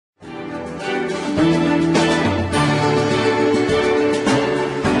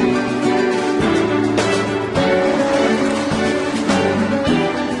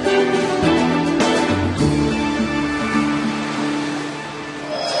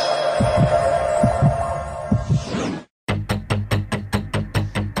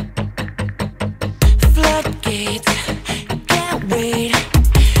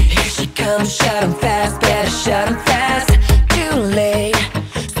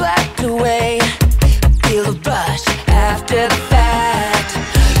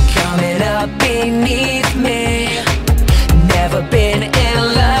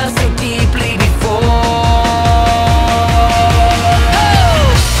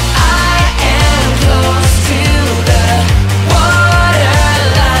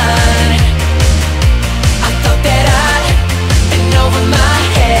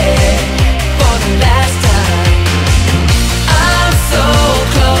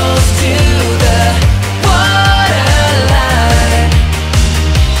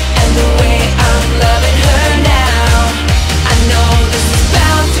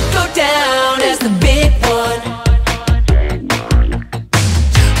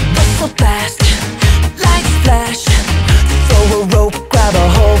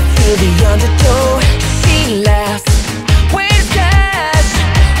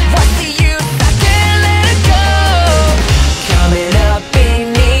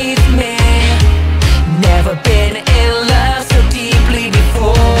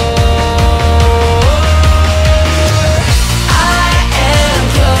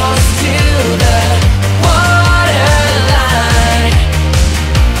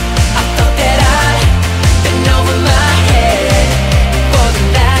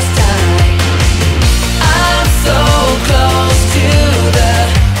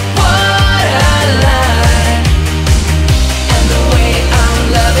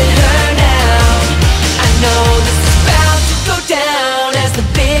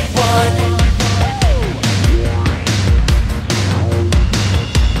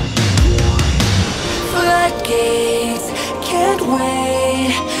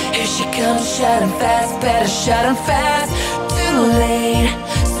She comes shutting fast, better shut 'em fast. Too late,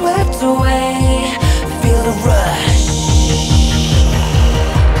 swept away, feel the rush.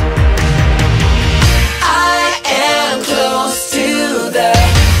 I am close to the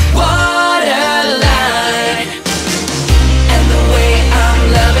waterline, and the way I'm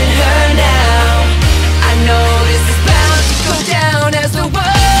loving her now, I know this is bound to go down as the world.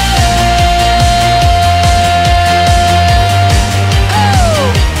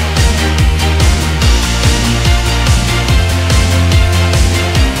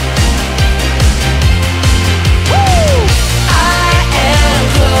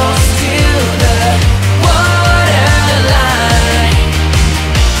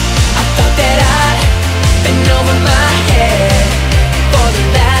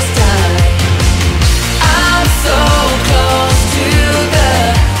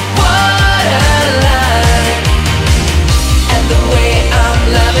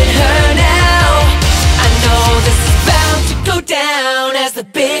 Down as the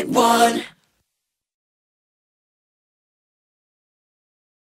big one.